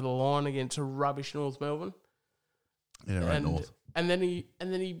scraped over the line against a rubbish North Melbourne. Yeah, right, North. And then he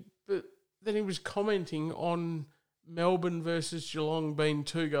was commenting on Melbourne versus Geelong being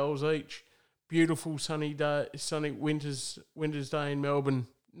 2 goals each. Beautiful sunny winter's day in Melbourne.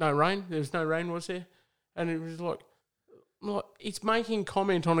 No rain. There was no rain, was there? And it was like it's making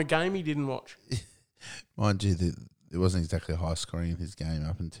comment on a game he didn't watch. Mind you, it wasn't exactly high scoring in his game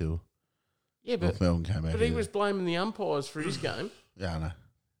up until North Melbourne came out. But he was blaming the umpires for his game. Yeah, I know.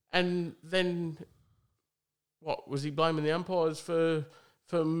 And then, what was he blaming the umpires for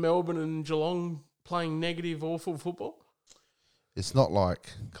Melbourne and Geelong playing negative, awful football? It's not like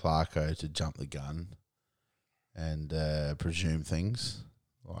Clarko to jump the gun and presume things.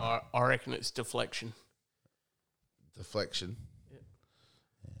 I reckon it's deflection. Deflection?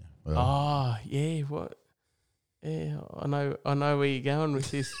 Yeah. Yeah, what? Yeah, I know where you're going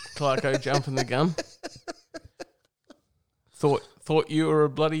with this, Clarko jumping the gun. Thought you were a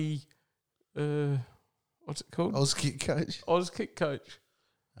bloody, what's it called? Oz kick coach. Oz kick coach.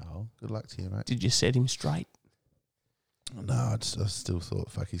 Oh, good luck to you, mate. Did you set him straight? No, I still thought,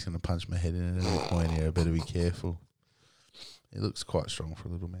 fuck, he's going to punch my head in at any point here. I better be careful. He looks quite strong for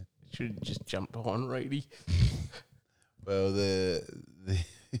a little man. Should have just jumped on Reedy. Well, the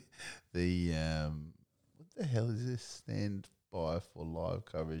what the hell is this? Stand by for live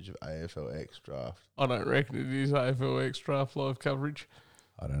coverage of AFLX draft. I don't reckon it is AFLX draft live coverage.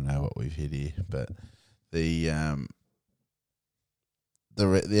 I don't know what we've hit here, but the end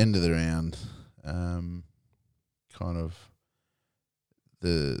of the round, kind of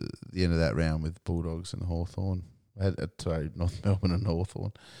the end of that round with Bulldogs and Hawthorn. Sorry, North Melbourne and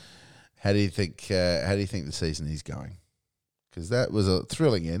Hawthorn. How do you think the season is going? Because that was a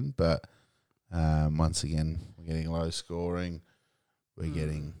thrilling end, but once again we're getting low scoring. We're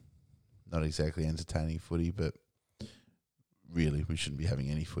getting not exactly entertaining footy, but really we shouldn't be having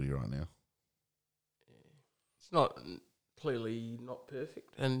any footy right now. It's not clearly not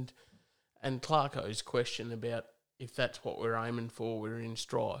perfect, and Clarko's question about if that's what we're aiming for, we're in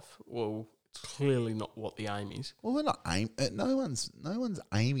strife. Well, it's clearly not what the aim is. Well, we're not no one's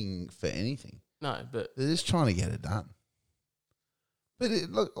aiming for anything. No, but they're just trying to get it done. But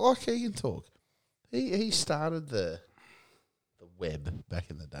look, like he can talk. He started the web back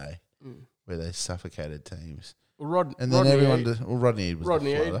in the day where they suffocated teams. Well, Rodney Rodney Eade was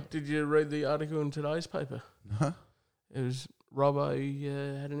Rodney the Eade. Did you read the article in today's paper? Huh? It was Robbo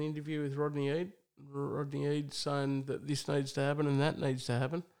had an interview with Rodney Eade. Rodney Eade saying that this needs to happen and that needs to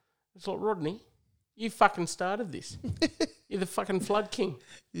happen. It's like, Rodney, you fucking started this. You're the fucking flood king.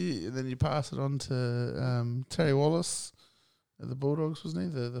 Yeah, and then you pass it on to Terry Wallace at the Bulldogs,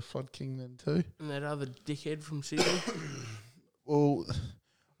 wasn't he? The flood king then too. And that other dickhead from Sydney. Well,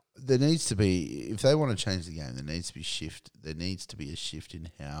 there needs to be, if they want to change the game, there needs to be a shift in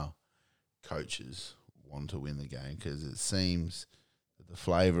how coaches want to win the game, because it seems that the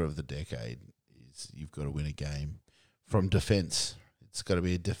flavour of the decade is you've got to win a game from defence. It's got to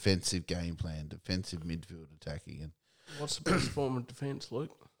be a defensive game plan, defensive midfield attacking. And what's the best form of defence,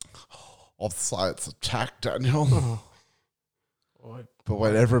 Luke? I'd say it's attack, Daniel. But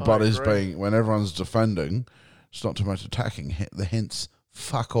when everyone's defending, it's not too much attacking. Hence,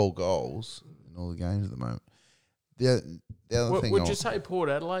 fuck all goals in all the games at the moment. the other thing. Would you say Port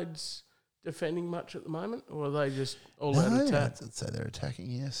Adelaide's defending much at the moment, or are they just all out No, attack? I'd say they're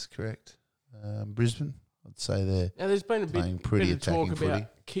attacking. Yes, correct. Brisbane, I'd say they're Now, there's been a playing bit pretty of talk attacking about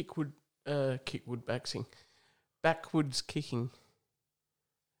footy. backwards kicking.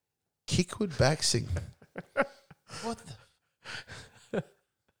 Kickwood Baxing. What the?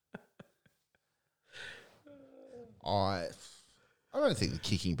 I don't think the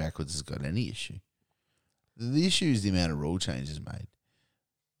kicking backwards has got any issue. The issue is the amount of rule changes made.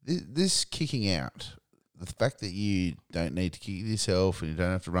 This kicking out, the fact that you don't need to kick yourself and you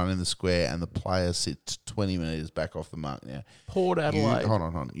don't have to run in the square and the player sits 20 metres back off the mark now. Port Adelaide. Hold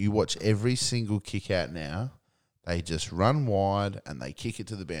on. You watch every single kick out now. They just run wide and they kick it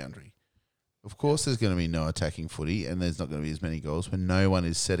to the boundary. Of course, there's going to be no attacking footy, and there's not going to be as many goals when no one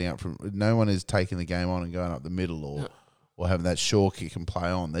is setting up from, no one is taking the game on and going up the middle or having that short kick and play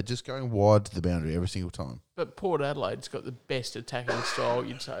on. They're just going wide to the boundary every single time. But Port Adelaide's got the best attacking style,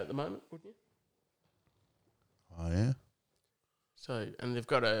 you'd say, at the moment, wouldn't you? Oh yeah. So, and they've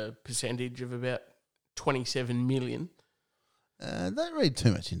got a percentage of about 27 million. Don't read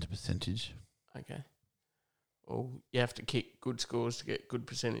too much into percentage. Okay. Well, you have to kick good scores to get good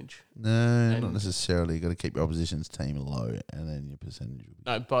percentage. No, not necessarily. You've got to keep your opposition's team low, and then your percentage will be...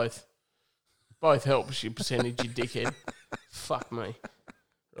 No, both. Both helps your percentage, you dickhead. Fuck me.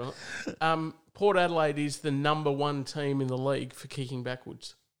 Right. Port Adelaide is the number one team in the league for kicking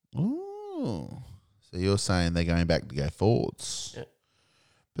backwards. Ooh. So you're saying they're going back to go forwards. Yeah.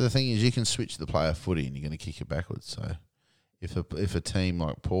 But the thing is, you can switch the player footy and you're going to kick it backwards. So if a team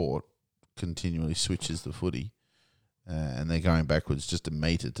like Port continually switches the footy and they're going backwards just a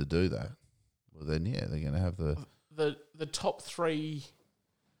metre to do that, well then, yeah, they're going to have the top three...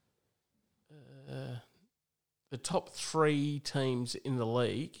 the top three teams in the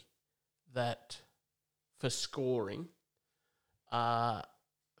league that, for scoring, are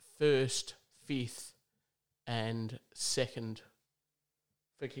first, fifth, and second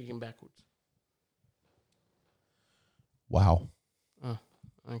for kicking backwards. Wow. Oh,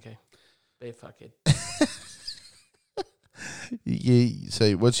 okay. Be a fuckhead.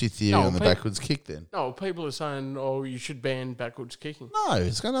 So what's your theory on the people, backwards kick then? No, people are saying, oh, you should ban backwards kicking. No,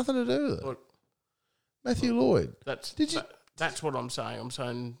 it's got nothing to do with it. Look, Matthew Lloyd. That's what I'm saying. I'm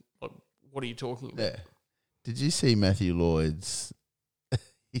saying, what are you talking about? Yeah. Did you see Matthew Lloyd's?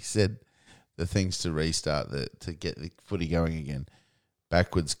 He said the things to restart to get the footy going again.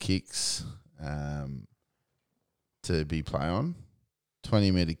 Backwards kicks to be play on.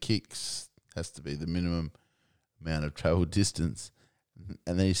 20-metre kicks has to be the minimum amount of travel distance.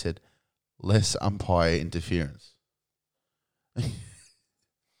 And then he said, less umpire interference.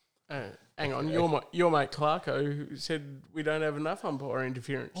 Hang on, your mate Clarko said we don't have enough umpire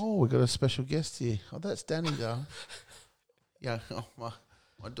interference. Oh, we've got a special guest here. Oh, that's Danny, darling. Yeah,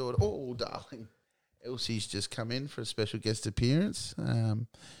 my daughter. Oh, darling. Elsie's just come in for a special guest appearance.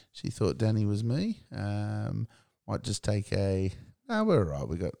 She thought Danny was me. Might just take a... No, we're all right.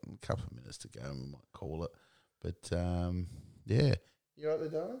 We've got a couple of minutes to go and we might call it. But, yeah. You all right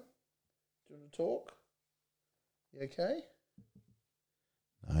there, darling? Do you want to talk? You okay?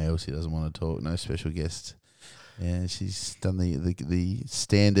 No, Elsie doesn't want to talk. No special guest. Yeah, she's done the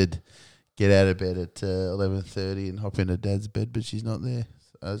standard get out of bed at 11:30 and hop into Dad's bed, but she's not there.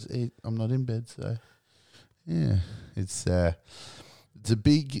 I'm not in bed, so yeah, it's a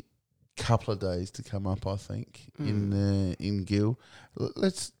big couple of days to come up, I think, in Gill.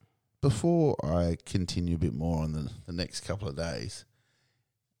 Let's, before I continue a bit more on the next couple of days,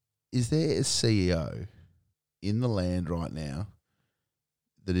 is there a CEO in the land right now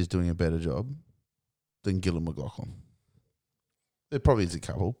that is doing a better job than Gillon McLachlan? There probably is a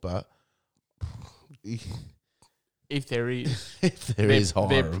couple, but if there is,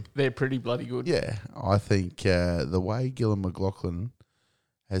 they're pretty bloody good. Yeah, I think the way Gillon McLachlan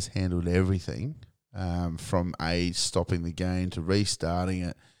has handled everything, from stopping the game to restarting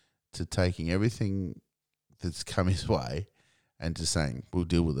it to taking everything that's come his way and to saying we'll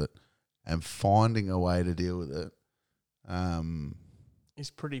deal with it and finding a way to deal with it. He's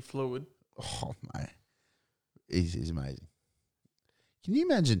pretty fluid. Oh, mate. He's amazing. Can you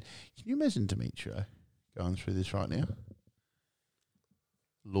imagine Demetrio going through this right now?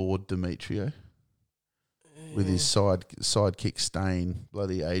 Lord Demetrio. With his sidekick stain,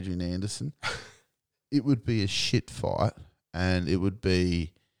 bloody Adrian Anderson. It would be a shit fight, and it would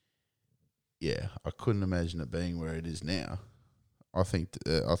be, yeah, I couldn't imagine it being where it is now. I think.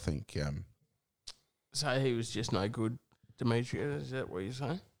 So he was just no good, Demetrio. Is that what you're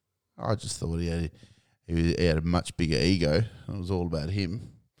saying? I just thought he had a much bigger ego. It was all about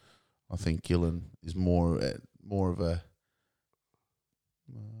him. I think Gillon is more more of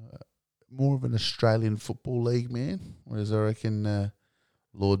an Australian Football League man, whereas I reckon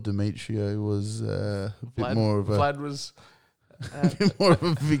Lord Demetrio was a bit more of a Vlad was a bit more of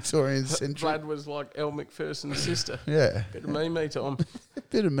a Victorian centric. Vlad was like Elle Macpherson's sister. Yeah, Bit of me time.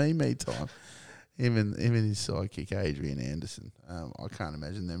 bit of me time. Even his sidekick Adrian Anderson. I can't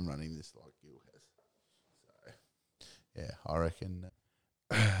imagine them running this like Gil has. So yeah, I reckon.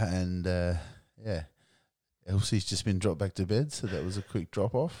 And Elsie's just been dropped back to bed, so that was a quick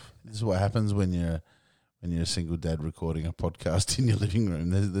drop off. This is what happens when you're a single dad recording a podcast in your living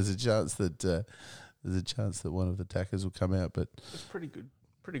room. There's a chance that one of the tackers will come out, but It's pretty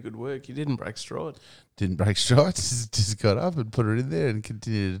good work. You didn't break stride. didn't break stride. Just got up and put her in there and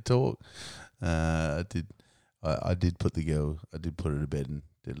continued to talk. I did put the girl. I did put her to bed and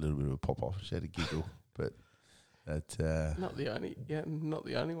did a little bit of a pop off. She had a giggle, but that Not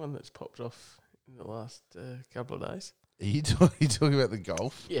the only one that's popped off in the last couple of days. Are you talking about the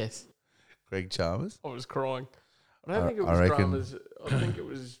golf? Yes, Greg Chalmers. I was crying. I don't think it I was reckon- Dramas. I think it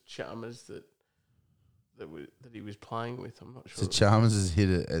was Chalmers that he was playing with. I'm not sure. So Chalmers has hit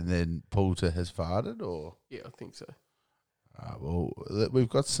it and then Poulter has farted, or Yeah, I think so. well, we've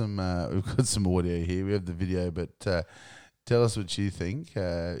got some audio here. We have the video, but tell us what you think.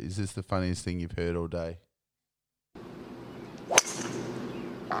 Is this the funniest thing you've heard all day?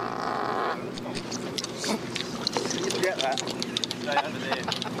 Get that. Stay under there.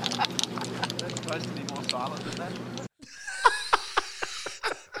 That's supposed to be more silent than that.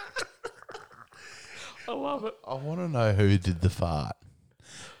 I love it. I want to know who did the fart.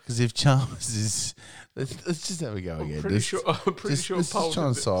 Because if Chalmers is, let's just have a go again. I'm pretty sure Let's just try and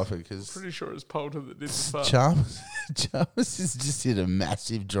Poulter. cipher, because Pretty sure it's Poulter that did the fart. Chalmers has just hit a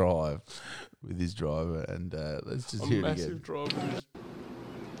massive drive with his driver, and let's just A hear it massive again. drive.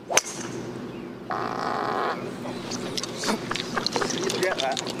 Get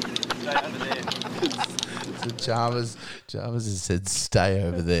that. Stay under there. So Chalmers has said stay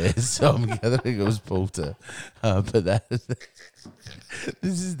over there, so I'm gathering it was Poulter. But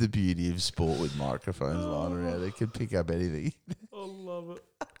this is the beauty of sport with microphones lying around. They can pick up anything. I love it.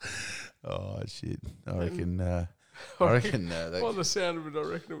 Oh shit! I reckon. That, By the sound of it, I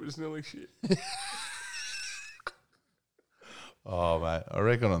reckon it was nearly shit. oh mate, I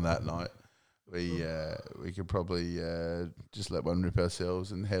reckon on that night we could probably just let one rip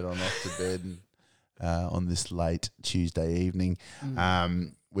ourselves and head on off to bed. And, on this late Tuesday evening,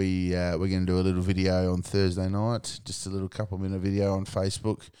 we're going to do a little video on Thursday night, just a little couple-minute video on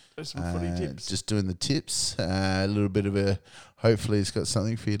Facebook. There's some footy tips. Just doing the tips, a little bit of a. Hopefully, it's got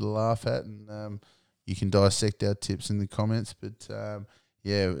something for you to laugh at, and you can dissect our tips in the comments. But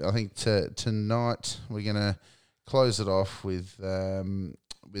yeah, I think tonight we're going to close it off with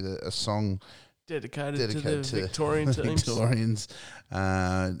a song Dedicated to the Victorian teams. Victorians.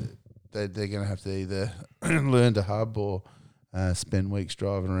 They're going to have to either learn to hub or spend weeks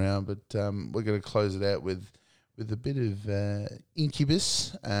driving around. But we're going to close it out with a bit of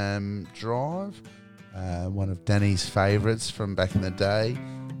Incubus Drive, one of Danny's favourites from back in the day.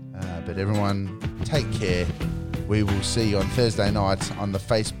 But everyone, take care. We will see you on Thursday night on the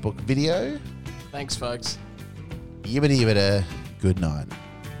Facebook video. Thanks, folks. Yibbity yibbita. Good night.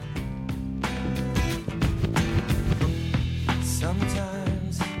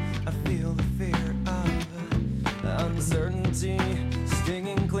 Sometimes I feel the fear of uncertainty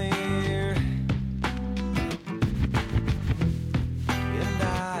stinging clear, and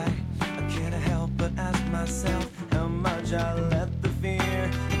I can't help but ask myself how much I let the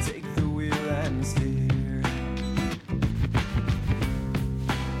fear take the wheel and steer.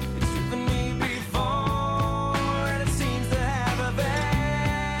 It's driven me before, and it seems to have a vague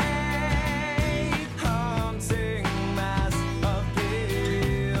haunting mass of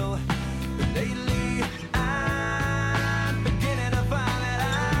guilt. But lately I'm beginning to find that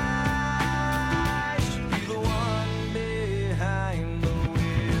I should be the one behind the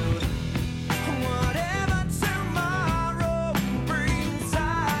wheel. Whatever tomorrow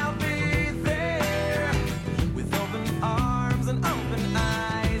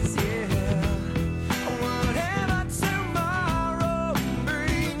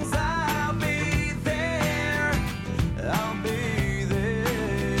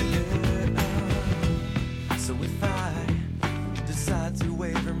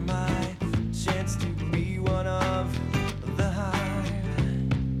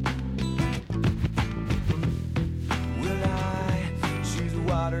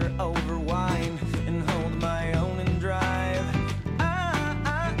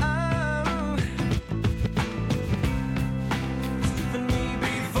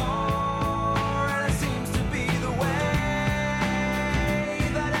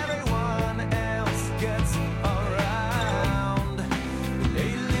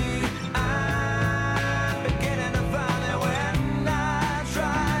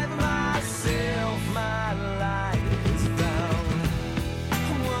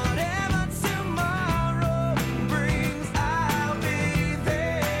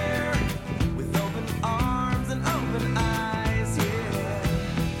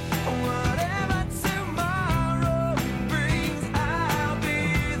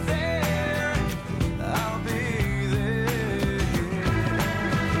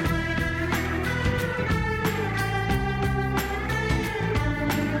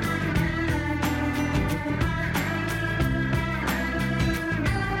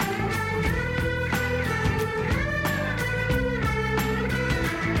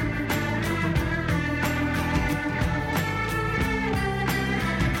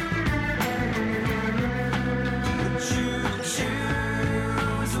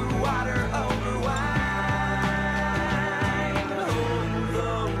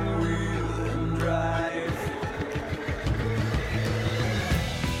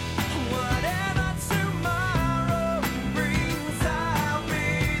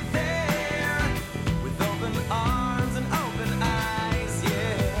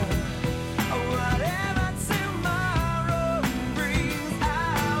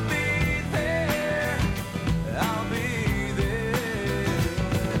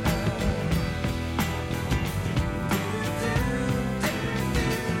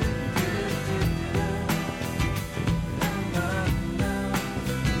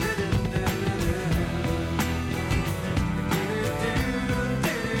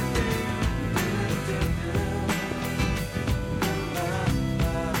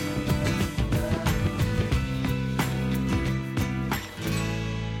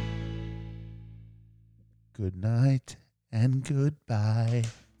Good night and goodbye.